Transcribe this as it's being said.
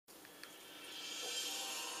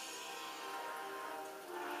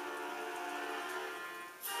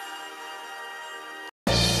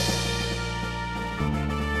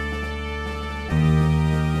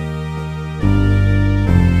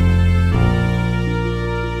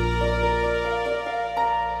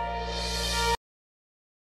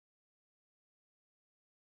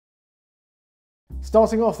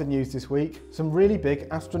Starting off the news this week, some really big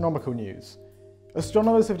astronomical news.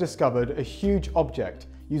 Astronomers have discovered a huge object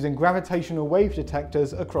using gravitational wave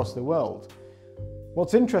detectors across the world.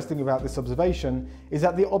 What's interesting about this observation is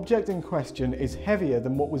that the object in question is heavier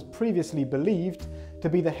than what was previously believed to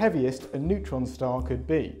be the heaviest a neutron star could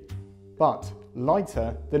be, but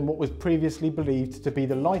lighter than what was previously believed to be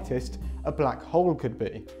the lightest a black hole could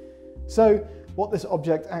be. So, what this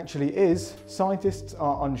object actually is, scientists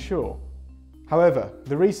are unsure. However,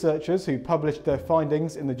 the researchers who published their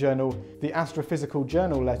findings in the journal The Astrophysical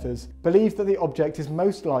Journal Letters believe that the object is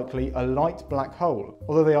most likely a light black hole,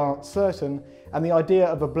 although they aren't certain, and the idea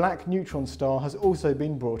of a black neutron star has also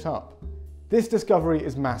been brought up. This discovery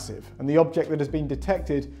is massive, and the object that has been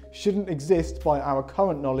detected shouldn't exist by our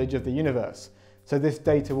current knowledge of the universe, so this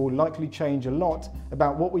data will likely change a lot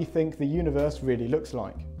about what we think the universe really looks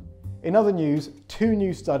like. In other news, 2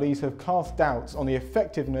 new studies have cast doubts on the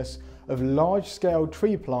effectiveness of large-scale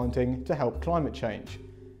tree planting to help climate change.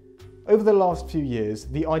 Over the last few years,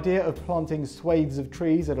 the idea of planting swathes of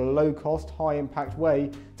trees at a low-cost, high-impact way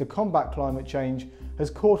to combat climate change has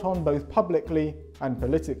caught on both publicly and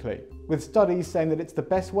politically, with studies saying that it's the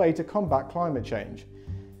best way to combat climate change.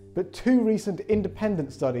 But 2 recent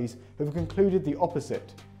independent studies have concluded the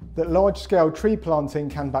opposite, that large-scale tree planting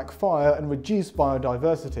can backfire and reduce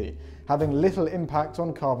biodiversity, having little impact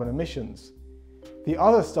on carbon emissions. The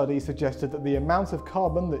other study suggested that the amount of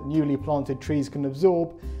carbon that newly planted trees can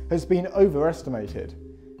absorb has been overestimated.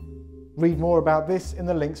 Read more about this in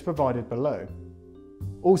the links provided below.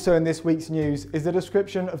 Also in this week's news is the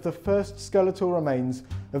description of the first skeletal remains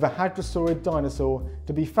of a hadrosaurid dinosaur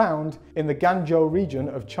to be found in the Guangzhou region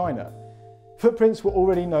of China. Footprints were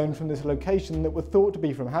already known from this location that were thought to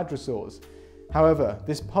be from hadrosaurs. However,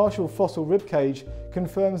 this partial fossil ribcage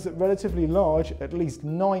confirms that relatively large, at least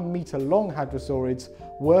 9-metre long hadrosaurids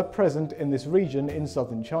were present in this region in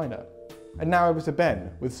southern China. And now over to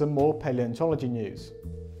Ben with some more paleontology news.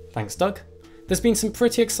 Thanks, Doug. There's been some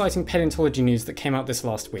pretty exciting paleontology news that came out this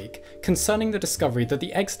last week concerning the discovery that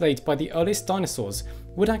the eggs laid by the earliest dinosaurs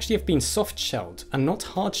would actually have been soft-shelled and not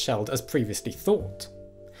hard-shelled as previously thought.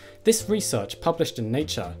 This research, published in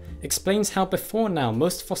Nature, explains how before now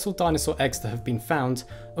most fossil dinosaur eggs that have been found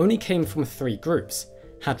only came from 3 groups: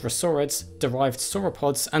 Hadrosaurids, derived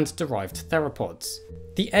sauropods, and derived theropods.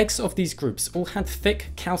 The eggs of these groups all had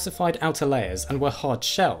thick, calcified outer layers and were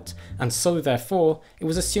hard-shelled, and so therefore it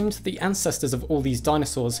was assumed that the ancestors of all these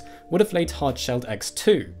dinosaurs would have laid hard-shelled eggs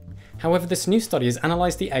too. However, this new study has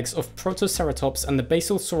analysed the eggs of Protoceratops and the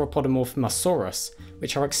basal sauropodomorph Masaurus,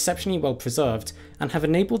 which are exceptionally well preserved and have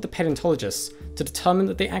enabled the paleontologists to determine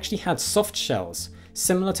that they actually had soft shells,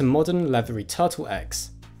 similar to modern leathery turtle eggs.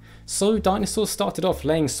 So dinosaurs started off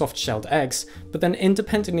laying soft-shelled eggs, but then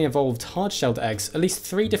independently evolved hard-shelled eggs at least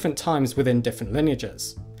 3 different times within different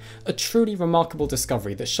lineages. A truly remarkable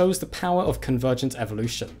discovery that shows the power of convergent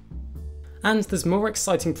evolution. And there's more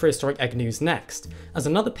exciting prehistoric egg news next, as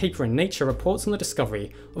another paper in Nature reports on the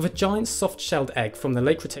discovery of a giant soft-shelled egg from the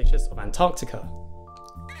late Cretaceous of Antarctica.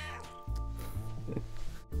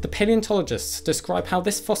 The paleontologists describe how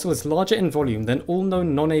this fossil is larger in volume than all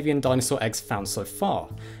known non-avian dinosaur eggs found so far,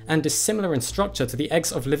 and is similar in structure to the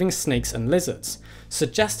eggs of living snakes and lizards,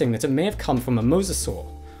 suggesting that it may have come from a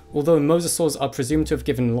mosasaur, although mosasaurs are presumed to have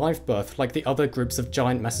given live birth like the other groups of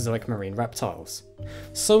giant Mesozoic marine reptiles.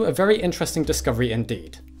 So a very interesting discovery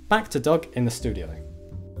indeed. Back to Doug in the studio.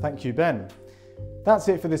 Thank you, Ben. That's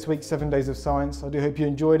it for this week's 7 Days of Science. I do hope you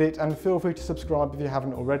enjoyed it, and feel free to subscribe if you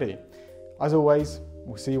haven't already. As always,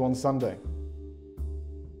 we'll see you on Sunday.